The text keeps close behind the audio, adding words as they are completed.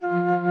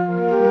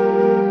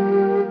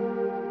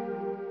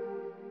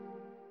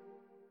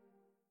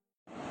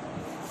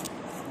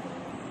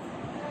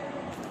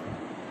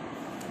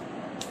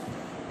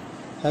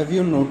Have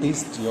you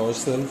noticed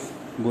yourself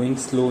going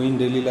slow in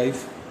daily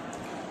life?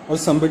 Or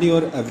somebody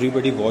or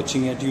everybody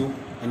watching at you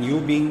and you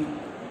being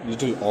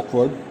little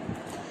awkward?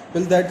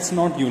 Well, that's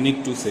not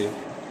unique to say,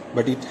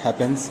 but it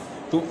happens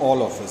to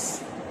all of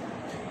us.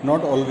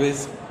 Not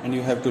always, and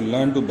you have to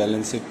learn to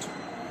balance it.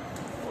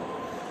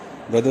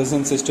 Brothers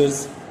and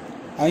sisters,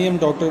 I am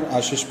Dr.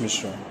 Ashish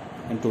Mishra,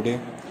 and today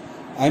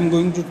I am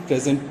going to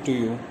present to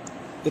you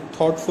a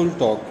thoughtful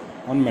talk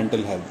on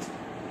mental health.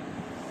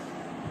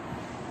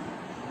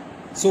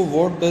 So,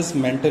 what does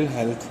mental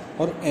health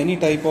or any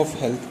type of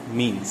health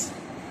means?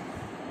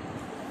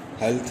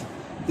 Health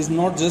is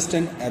not just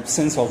an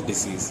absence of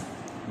disease,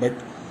 but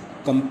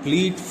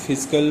complete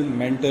physical,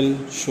 mental,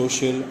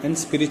 social, and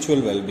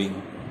spiritual well being.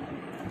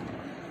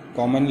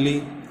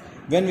 Commonly,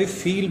 when we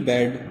feel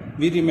bad,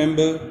 we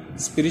remember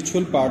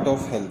spiritual part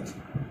of health,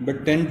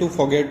 but tend to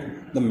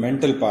forget the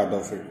mental part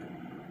of it.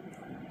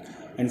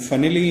 And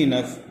funnily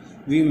enough,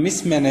 we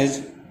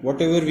mismanage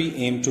whatever we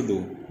aim to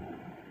do.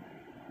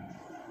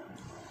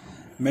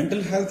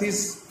 Mental health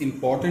is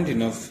important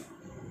enough,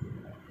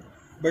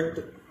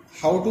 but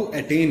how to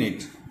attain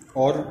it,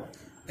 or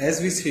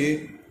as we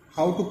say,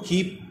 how to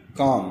keep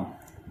calm?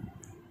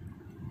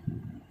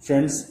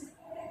 Friends,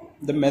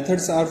 the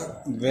methods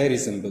are very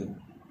simple.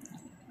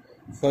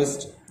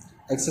 First,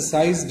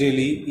 exercise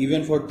daily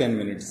even for 10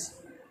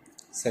 minutes.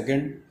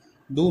 Second,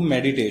 do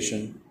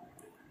meditation.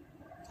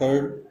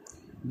 Third,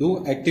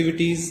 do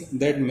activities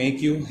that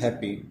make you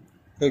happy.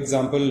 For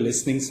example,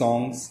 listening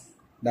songs,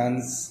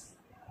 dance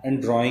and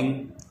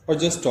drawing, or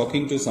just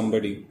talking to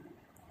somebody.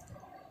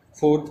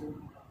 Fourth,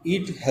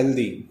 eat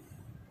healthy.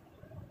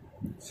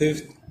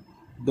 Fifth,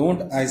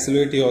 don't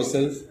isolate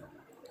yourself.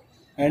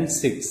 And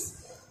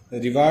sixth,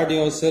 reward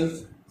yourself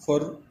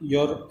for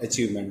your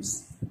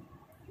achievements.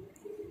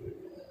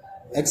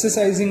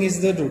 Exercising is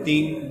the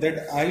routine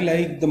that I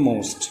like the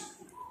most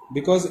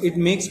because it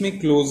makes me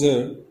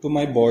closer to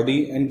my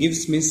body and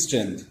gives me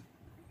strength.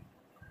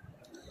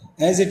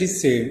 As it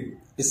is said,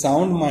 a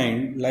sound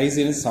mind lies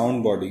in a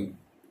sound body.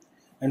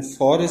 And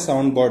for a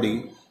sound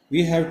body,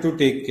 we have to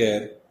take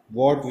care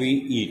what we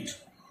eat.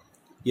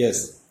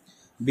 Yes,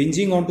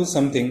 binging onto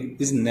something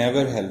is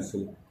never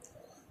helpful.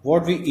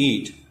 What we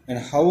eat and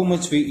how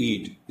much we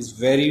eat is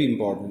very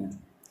important.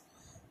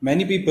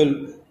 Many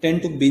people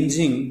tend to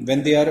binging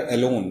when they are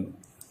alone.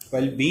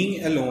 While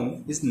being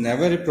alone is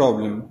never a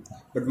problem,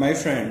 but my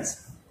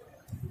friends,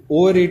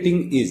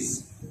 overeating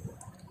is.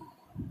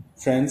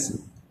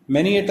 Friends,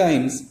 many a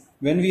times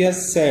when we are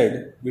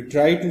sad, we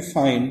try to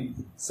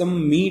find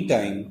some me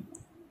time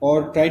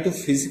or try to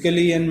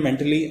physically and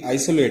mentally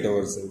isolate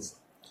ourselves.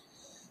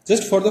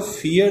 Just for the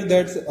fear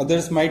that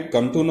others might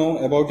come to know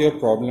about your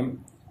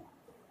problem,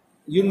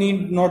 you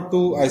need not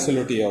to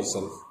isolate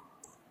yourself.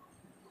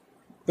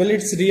 Well,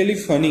 it's really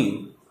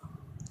funny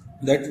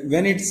that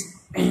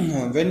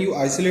when you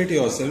isolate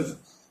yourself,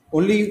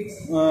 only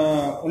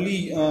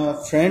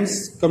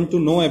friends come to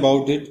know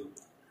about it,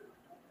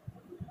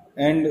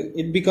 and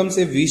it becomes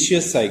a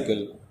vicious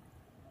cycle.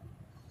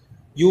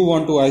 You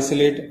want to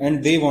isolate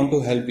and they want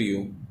to help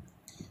you.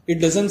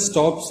 It doesn't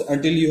stop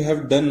until you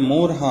have done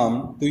more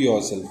harm to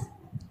yourself.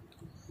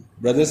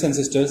 Brothers and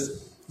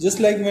sisters, just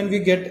like when we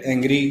get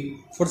angry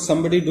for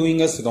somebody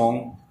doing us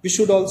wrong, we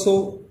should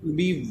also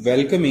be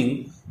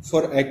welcoming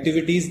for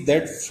activities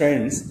and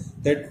friends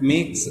that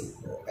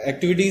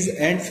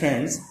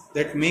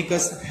make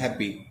us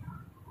happy.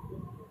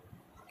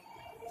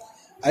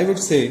 I would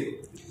say,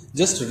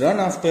 just run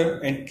after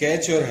and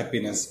catch your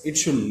happiness. It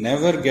should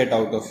never get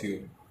out of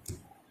you.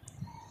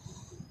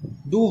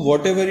 Do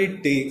whatever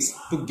it takes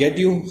to get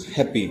you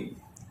happy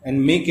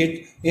and make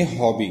it a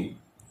hobby.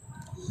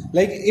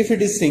 Like if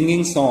it is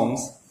singing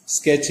songs,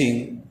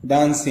 sketching,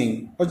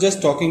 dancing, or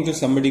just talking to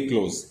somebody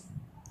close.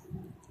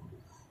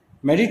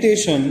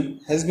 Meditation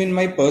has been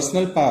my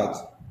personal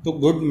path to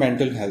good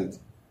mental health.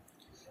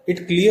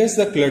 It clears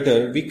the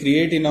clutter we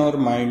create in our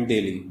mind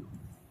daily.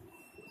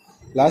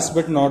 Last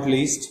but not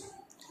least,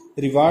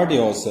 reward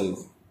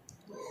yourself.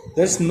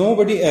 There's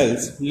nobody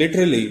else,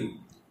 literally,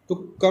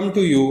 to come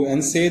to you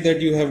and say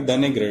that you have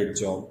done a great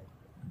job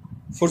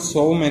for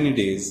so many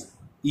days,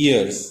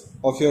 years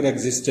of your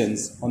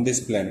existence on this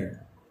planet.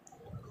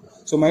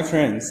 So, my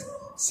friends,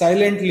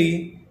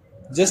 silently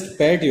just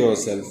pat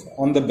yourself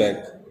on the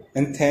back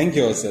and thank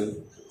yourself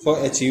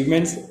for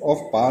achievements of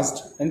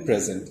past and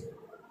present.